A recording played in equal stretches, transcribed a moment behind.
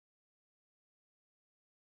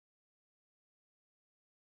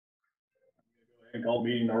And call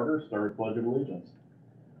meeting order, start Pledge of Allegiance.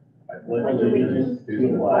 I pledge allegiance to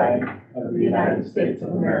the flag of the United States of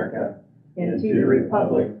America and to the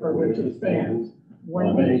republic for which it stands,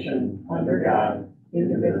 one nation, under God,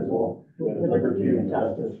 indivisible, with liberty and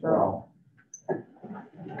justice for all.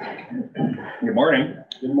 Good morning.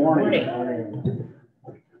 Good morning.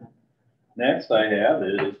 Next I have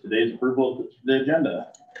is today's approval of the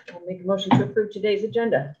agenda. I'll make a motion to approve today's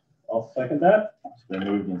agenda. I'll second that. It's been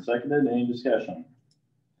moved and seconded. Any discussion?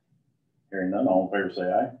 Hearing none, all in favor say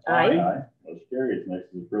aye. Aye. Motion carries.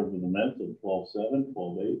 Next is approval of the minutes of 12/7,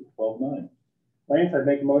 12/8, 12/9. Lance, I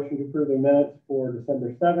make a motion to approve the minutes for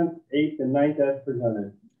December 7th, 8th, and 9th as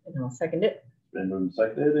presented. And I'll second it. It's been moved and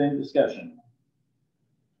seconded. Any discussion?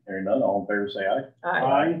 Hearing none, all in favor say aye.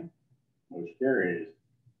 Aye. Motion carries.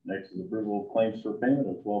 Next is approval of claims for payment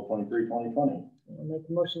of 12/23/2020. I'll make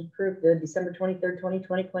a motion to approve the December 23rd,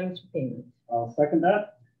 2020 claims for payment. I'll second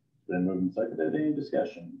that. It's been moved and seconded. Any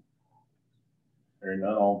discussion? Hearing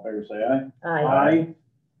none, all in favor say aye. Aye.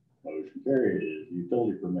 Motion carries.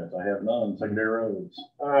 Utility permits, I have none. Secondary roads.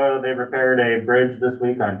 They repaired a bridge this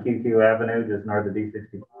week on QQ Avenue, just north of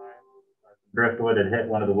D65. Driftwood had hit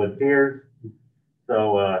one of the wood piers.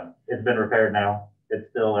 So it's been repaired now. It's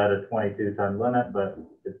still at a 22-ton limit, but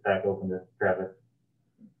it's back open to traffic.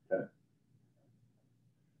 Okay.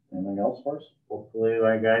 Anything else for us? Hopefully,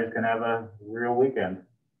 my guys can have a real weekend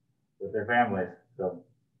with their families. So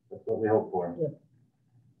that's what we hope for. Yeah. It's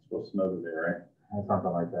supposed to snow today, right? Or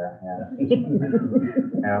something like that, yeah.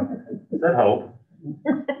 Yeah, that hope.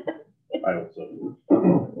 I hope so.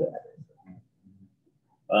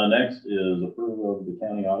 Next is approval of the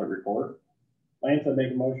county audit report. Lance, I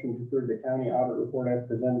make a motion to approve the county audit report as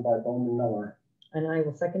presented by Bowman Miller. And I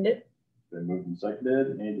will second it. Been moved and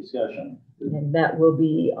seconded. Any discussion? And that will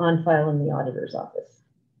be on file in the auditor's office.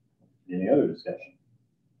 Any other discussion?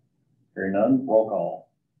 Hearing none, roll call.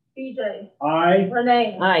 BJ. Aye.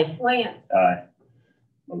 Renee. Aye. Lance. Aye.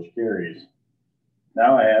 Motion carries.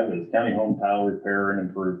 Now I have is county home tile repair and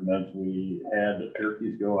improvements. We had the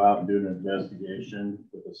turkeys go out and do an investigation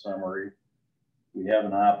with a summary. We have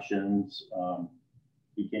an options.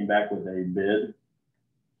 He came back with a bid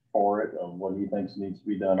for it of what he thinks needs to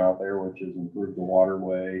be done out there, which is improve the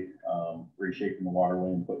waterway, reshaping the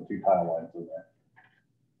waterway and putting 2 tile lines in there.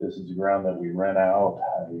 This is the ground that we rent out.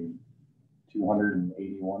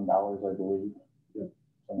 $281, I believe. Yep.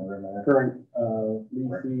 Somewhere in there. Current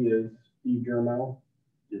leasee is Steve Jermel.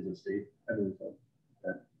 Is it Steve? I believe so.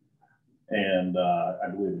 Okay. And I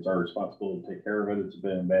believe it's our responsibility to take care of it. It's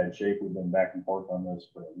been in bad shape. We've been back and forth on this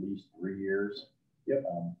for at least 3 years. Yep.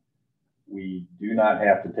 We do not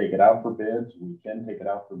have to take it out for bids. We can take it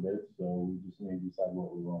out for bids, so we just need to decide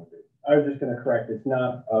what we want to do. I was just going to correct. It's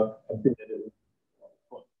not a bid.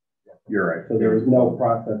 You're right. So there was no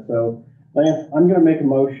process. So Lance, I'm going to make a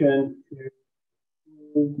motion to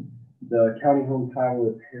approve the county home tile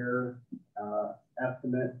repair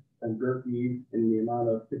estimate from Gerke in the amount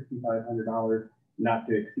of $6,500, not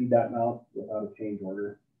to exceed that amount without a change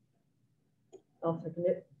order. I'll second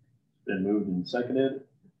it. It's been moved and seconded.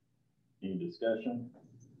 Any discussion?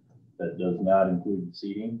 That does not include the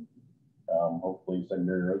seating. Hopefully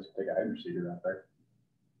secondary roads can take a hydro seeder out there.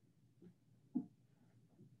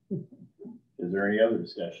 Is there any other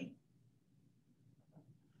discussion?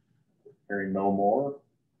 Hearing no more,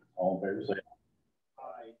 all in favor say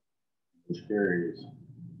aye. Which carries.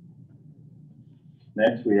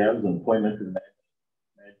 Next we have an appointment to the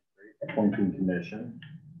Magistrate Appointing Commission.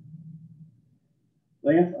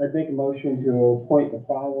 Lance, I make a motion to appoint the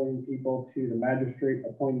following people to the Magistrate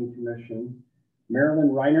Appointing Commission: Marilyn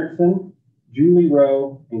Reinertson, Julie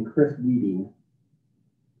Rowe, and Chris Weeding.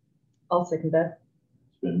 I'll second that.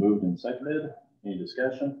 It's been moved and seconded. Any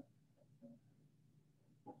discussion?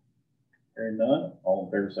 Hearing none, all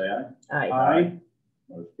in favor say aye. Aye.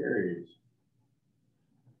 Motion carries.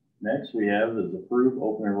 Next we have is approve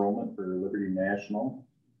open enrollment for Liberty National.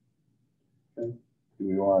 Okay. Do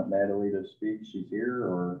we want Natalie to speak? She's here,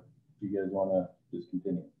 or do you guys want to just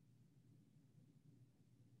continue?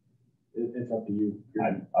 It's up to you.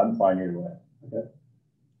 I'm fine either way. Okay.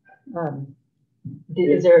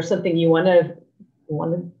 Is there something you want to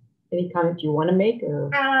any comment you want to make, or?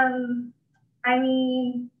 I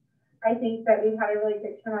mean, I think that we've had a really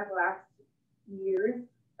good time the last years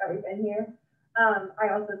that we've been here.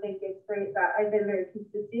 I also think it's great that I've been very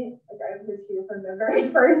consistent. Like I was here from the very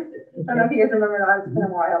first. I don't know if you guys remember that, it's been a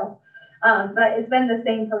while. But it's been the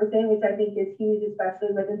same person, which I think is huge,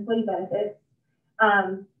 especially with employee benefits.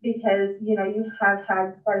 Because, you know, you have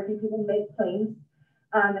had quite a few people make claims.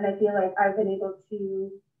 And I feel like I've been able to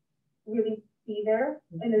really be there,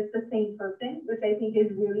 and it's the same person, which I think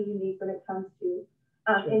is really unique when it comes to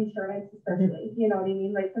insurance especially, you know what I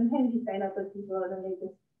mean? Like sometimes you sign up with people and then they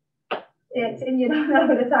just sit and you don't know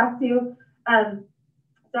who to talk to.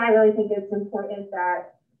 So I really think it's important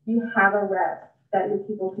that you have a rep that your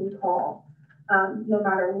people can call, no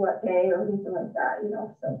matter what day or anything like that, you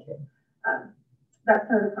know, so. Okay. That's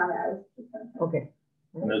kind of the comment I was just going to say. Okay.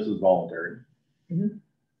 And this is voluntary. Mm-hmm.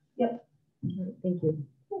 Yep. All right, thank you.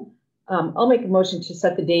 I'll make a motion to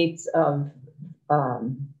set the dates of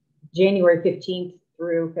January 15th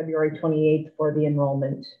through February 28th for the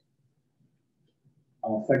enrollment.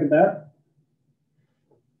 I'll second that.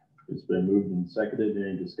 It's been moved and seconded.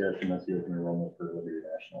 Any discussion? That's the open enrollment for Liberty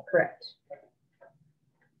National. Correct.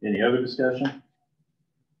 Any other discussion?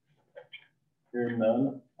 Hearing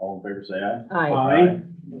none, all in favor say aye. Aye. Aye.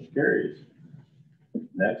 Motion carries.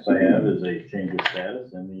 Next I have is a change of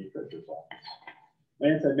status in the treasurer's office.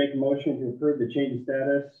 Lance, I'd make a motion to approve the change of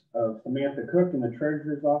status of Samantha Cook in the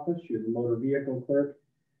treasurer's office. She was a motor vehicle clerk,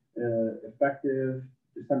 effective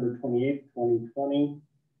December 28th, 2020.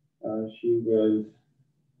 She was,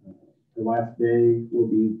 the last day will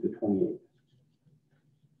be the 28th.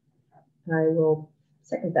 I will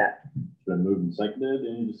second that. It's been moved and seconded.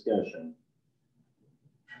 Any discussion?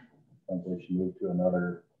 Sounds like she moved to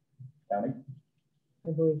another county.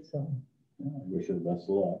 I believe so. I wish her the best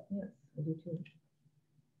of luck. Yes, I do too.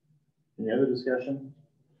 Any other discussion?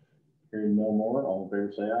 Hearing no more, all in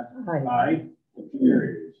favor say aye. Aye. Aye. Motion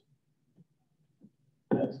carries.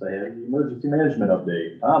 Next I have the emergency management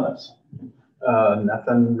update. Thomas.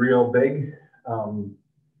 Nothing real big.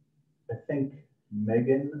 I think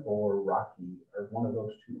Megan or Rocky are one of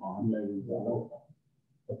those two on. Megan's on.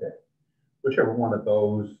 Okay. Whichever one of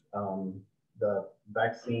those, the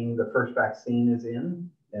vaccine, the first vaccine is in.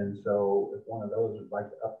 And so if one of those would like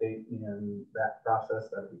to update in that process,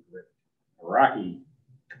 that'd be great. Rocky.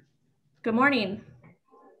 Good morning.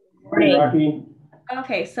 Morning, Rocky.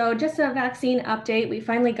 Okay, so just a vaccine update. We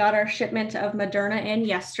finally got our shipment of Moderna in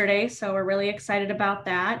yesterday, so we're really excited about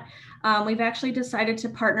that. We've actually decided to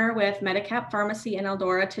partner with Medicap Pharmacy in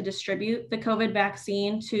Eldora to distribute the COVID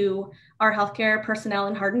vaccine to our healthcare personnel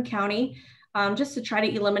in Hardin County, just to try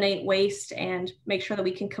to eliminate waste and make sure that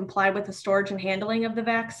we can comply with the storage and handling of the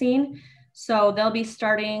vaccine. So they'll be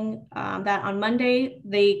starting that on Monday.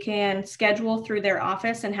 They can schedule through their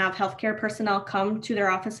office and have healthcare personnel come to their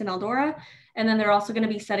office in Eldora. And then they're also going to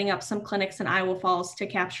be setting up some clinics in Iowa Falls to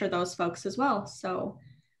capture those folks as well. So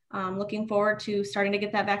looking forward to starting to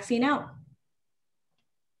get that vaccine out.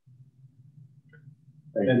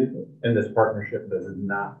 And this partnership does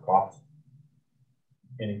not cost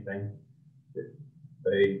anything.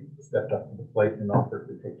 They stepped up to the plate and offered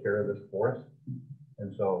to take care of this for us.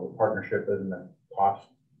 And so the partnership isn't a cost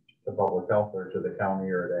to public health or to the county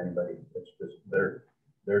or to anybody. It's just they're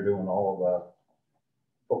doing all of the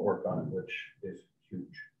footwork on it, which is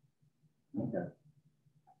huge. Okay.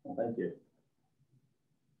 Well, thank you.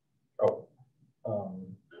 Oh,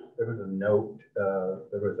 there was a note,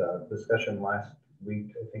 there was a discussion last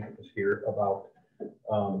week, I think it was here, about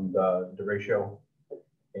the derecho,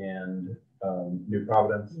 and New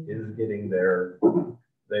Providence is getting their,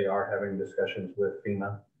 they are having discussions with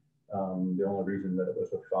FEMA. The only reason that it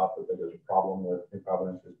was a thought that there was a problem with New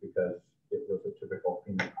Providence is because it was a typical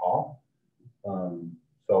FEMA call.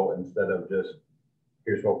 So instead of just,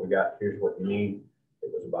 here's what we got, here's what you need,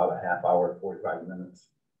 it was about a half hour, 45 minutes.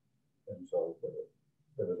 And so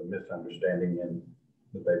there was a misunderstanding in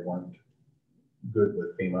that they weren't good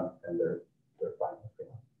with FEMA, and they're fine with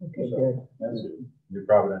FEMA. Okay, So, good. That's good. New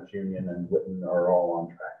Providence Union and Whitten are all on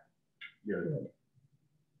track. Good.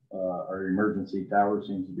 Our emergency tower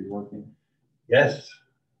seems to be working. Yes,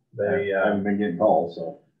 they I haven't been getting calls,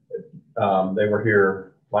 so. they were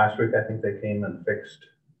here last week. I think they came and fixed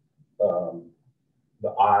the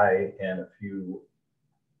eye and a few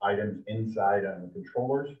items inside on the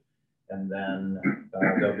controllers, and then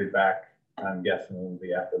they'll be back. I'm guessing it'll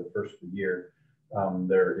be after the first of the year.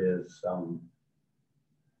 There is some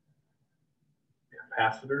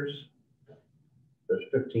capacitors. There's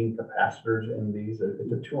 15 capacitors in these. It's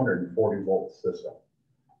a 240 volt system.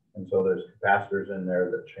 And so there's capacitors in there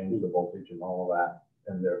that change the voltage and all of that.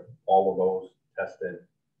 And they're all of those tested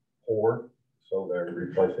poor. So they're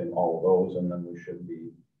replacing all of those, and then we should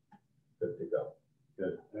be good to go.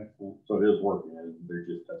 Good. Excellent. So it is working. They're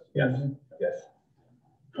just testing. Yes, yes.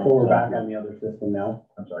 So we're back on the other system now.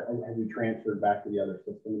 I'm sorry. Have you transferred back to the other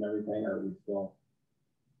system and everything, or are we still?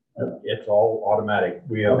 It's all automatic.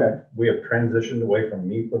 We have transitioned away from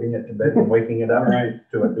me putting it to bed and waking it up Right.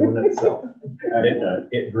 to it doing it itself.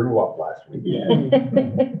 It grew up last week. Yeah.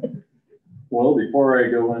 Well, before I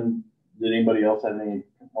go in, did anybody else have any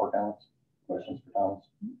more comments, questions for Thomas?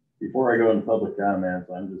 Before I go into public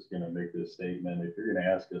comments, I'm just gonna make this statement. If you're gonna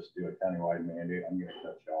ask us to do a countywide mandate, I'm gonna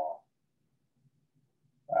cut you off.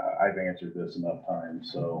 I've answered this enough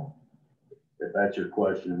times, so if that's your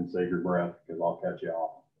question, save your breath, because I'll cut you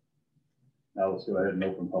off. Now let's go ahead and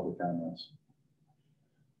open public comments.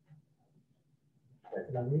 Thank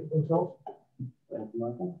you,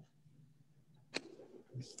 Michael.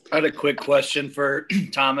 I had a quick question for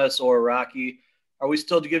Thomas or Rocky. Are we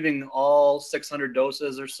still giving all 600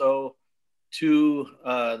 doses or so to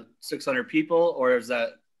 600 people, or has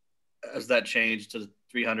that changed to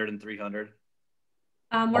 300 and 300?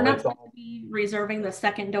 We're not going to be reserving the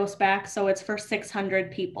second dose back, so it's for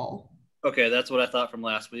 600 people. Okay, that's what I thought from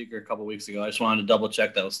last week or a couple weeks ago. I just wanted to double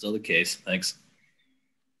check that was still the case. Thanks.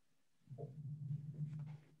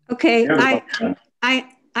 Okay, I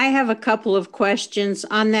have a couple of questions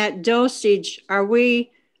on that dosage. Are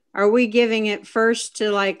we giving it first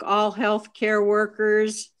to like all healthcare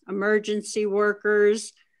workers, emergency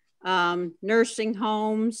workers, nursing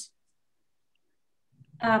homes?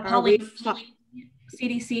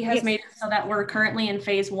 CDC has made it so that we're currently in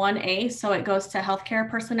phase 1A, so it goes to healthcare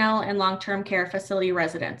personnel and long-term care facility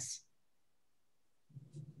residents.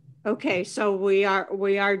 Okay, so we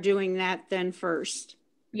are doing that then first.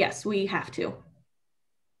 Yes, we have to.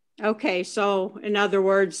 Okay, so in other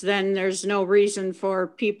words, then there's no reason for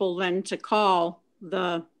people then to call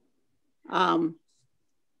the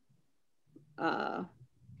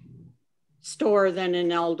store then in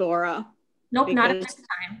Eldora. Nope, not at this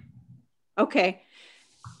time. Okay.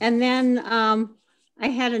 And then I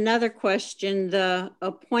had another question, the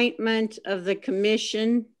appointment of the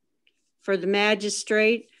commission for the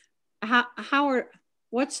magistrate.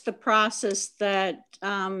 What's the process that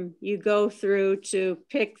you go through to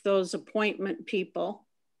pick those appointment people?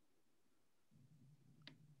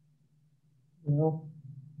 Well,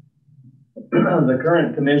 the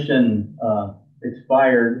current commission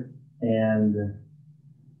expired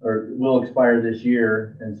or will expire this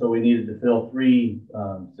year. And so we needed to fill 3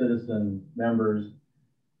 citizen members.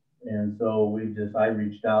 And so I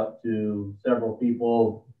reached out to several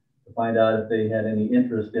people to find out if they had any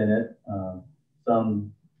interest in it.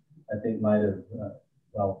 Some I think might have,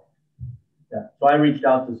 So I reached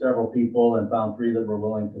out to several people and found 3 that were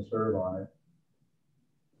willing to serve on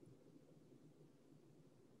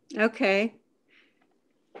it. Okay.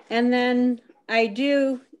 And then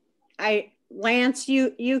Lance,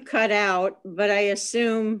 you cut out, but I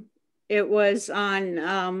assume it was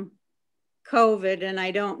on COVID, and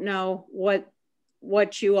I don't know what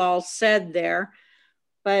you all said there,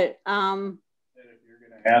 but if you're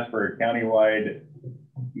going to ask for a countywide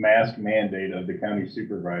mask mandate of the county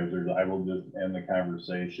supervisors, I will just end the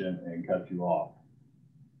conversation and cut you off.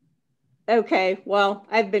 Okay, well,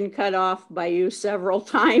 I've been cut off by you several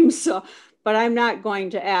times, but I'm not going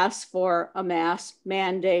to ask for a mask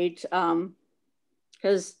mandate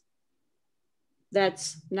because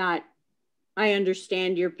that's not, I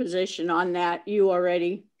understand your position on that. You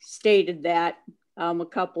already stated that a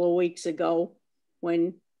couple of weeks ago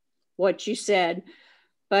when what you said,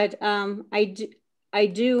 but I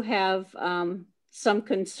do have some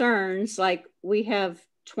concerns, like we have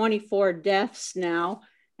 24 deaths now,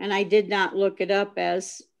 and I did not look it up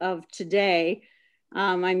as of today.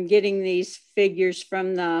 I'm getting these figures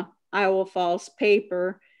from the Iowa Falls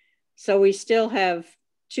paper. So we still have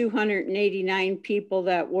 289 people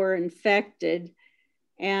that were infected.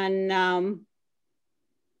 And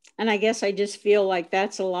I guess I just feel like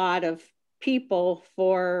that's a lot of people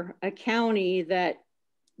for a county that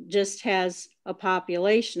just has a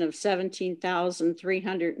population of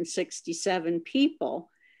 17,367 people.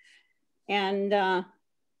 And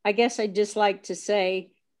I guess I'd just like to say,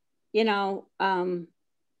 you know,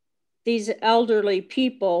 these elderly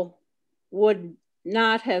people would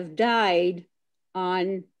not have died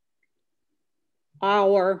on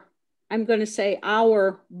our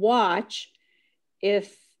watch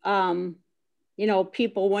if, you know,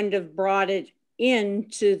 people wouldn't have brought it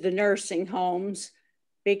into the nursing homes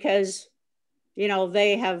because, you know,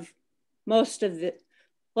 they have most of the,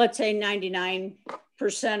 let's say 99%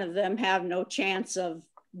 of them have no chance of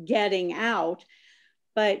getting out.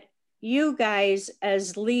 But you guys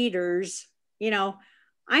as leaders, you know,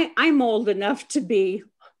 I'm old enough to be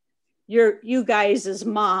you guys as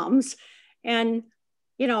moms. And,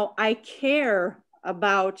 you know, I care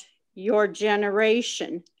about your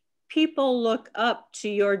generation. People look up to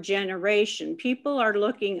your generation. People are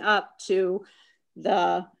looking up to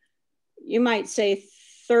the, you might say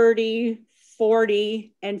 30,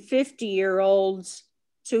 40, and 50-year-olds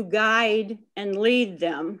to guide and lead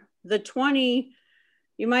them. The 20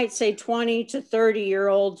 you might say 20 to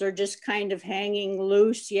 30-year-olds are just kind of hanging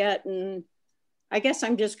loose yet. And I guess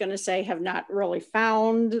I'm just going to say have not really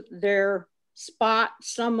found their spot,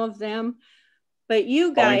 some of them. But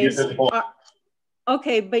you guys,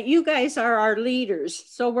 okay, but you guys are our leaders.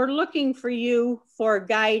 So we're looking for you for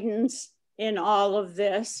guidance in all of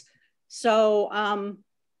this. So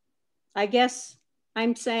I guess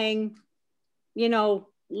I'm saying, you know,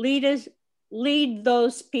 lead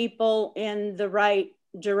those people in the right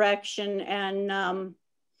direction. And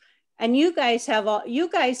you guys have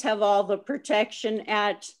all the protection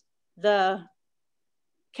at the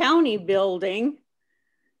county building,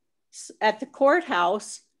 at the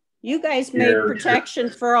courthouse. You guys made protection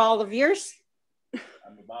for all of yours.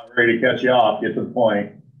 I'm about ready to cut you off. Get to the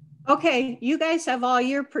point. Okay, you guys have all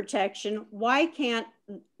your protection. Why can't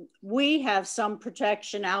we have some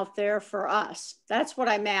protection out there for us? That's what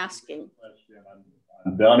I'm asking.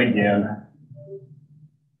 I'm done again.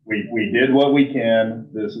 We did what we can.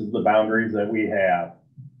 This is the boundaries that we have.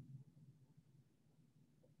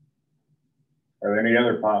 Are there any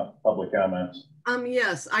other public comments?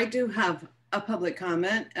 Yes, I do have a public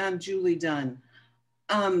comment. I'm Julie Dunn.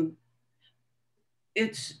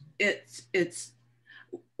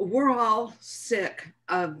 We're all sick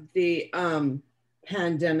of the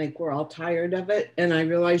pandemic. We're all tired of it. And I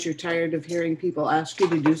realize you're tired of hearing people ask you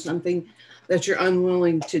to do something that you're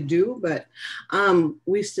unwilling to do. But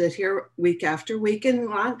we sit here week after week and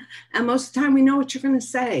most of the time we know what you're going to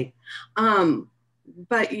say.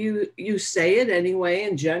 But you say it anyway.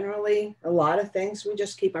 And generally, a lot of things, we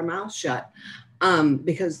just keep our mouths shut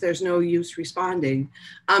because there's no use responding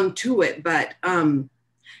to it. But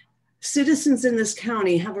citizens in this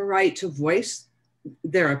county have a right to voice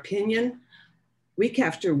their opinion week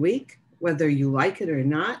after week, whether you like it or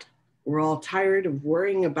not. We're all tired of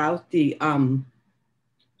worrying about the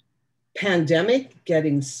pandemic,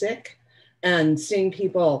 getting sick, and seeing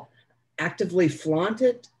people actively flaunt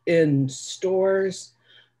it in stores,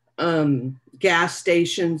 gas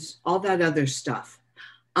stations, all that other stuff.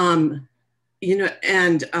 You know,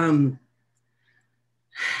 and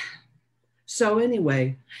so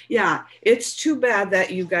anyway, yeah, it's too bad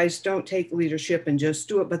that you guys don't take leadership and just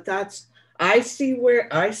do it, but I see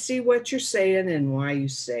what you're saying and why you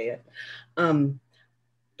say it.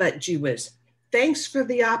 But gee whiz, thanks for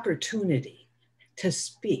the opportunity to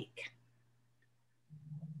speak.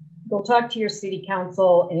 Go talk to your city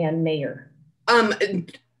council and mayor.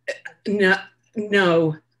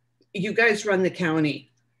 No, you guys run the county.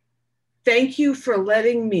 Thank you for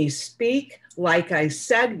letting me speak. Like I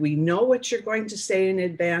said, we know what you're going to say in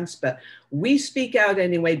advance, but we speak out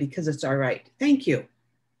anyway because it's our right. Thank you.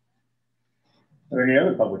 Are there any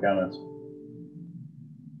other public comments?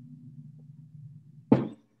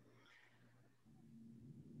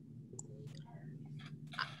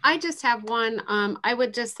 I just have one. I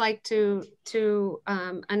would just like to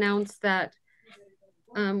announce that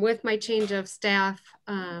with my change of staff,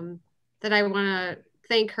 that I want to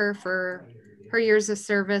thank her for her years of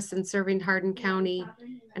service and serving Hardin County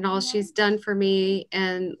and all she's done for me,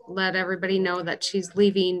 and let everybody know that she's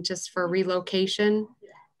leaving just for relocation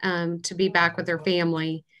to be back with her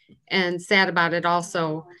family, and sad about it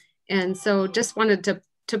also. And so just wanted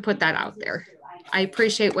to put that out there. I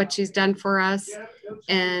appreciate what she's done for us,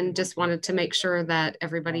 and just wanted to make sure that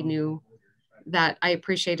everybody knew that I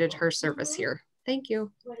appreciated her service here. Thank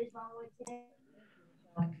you.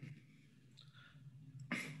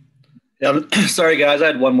 Yeah, sorry guys, I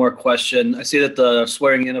had one more question. I see that the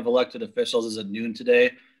swearing in of elected officials is at noon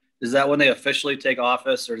today. Is that when they officially take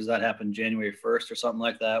office, or does that happen January 1st or something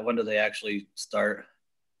like that? When do they actually start?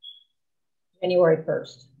 January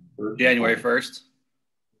 1st. January 1st?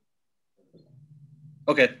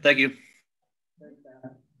 Okay, thank you.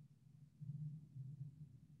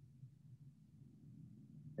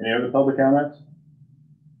 Any other public comments?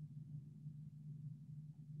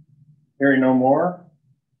 Hearing no more,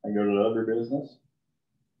 I go to the other business.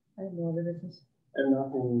 I have no other business. And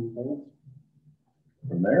nothing else.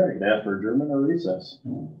 From there, I could ask for adjournment or recess.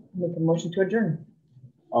 Make a motion to adjourn.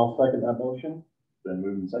 I'll second that motion. Then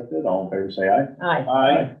moving seconded, all in favor say aye. Aye.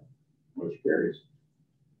 Aye. Motion carries.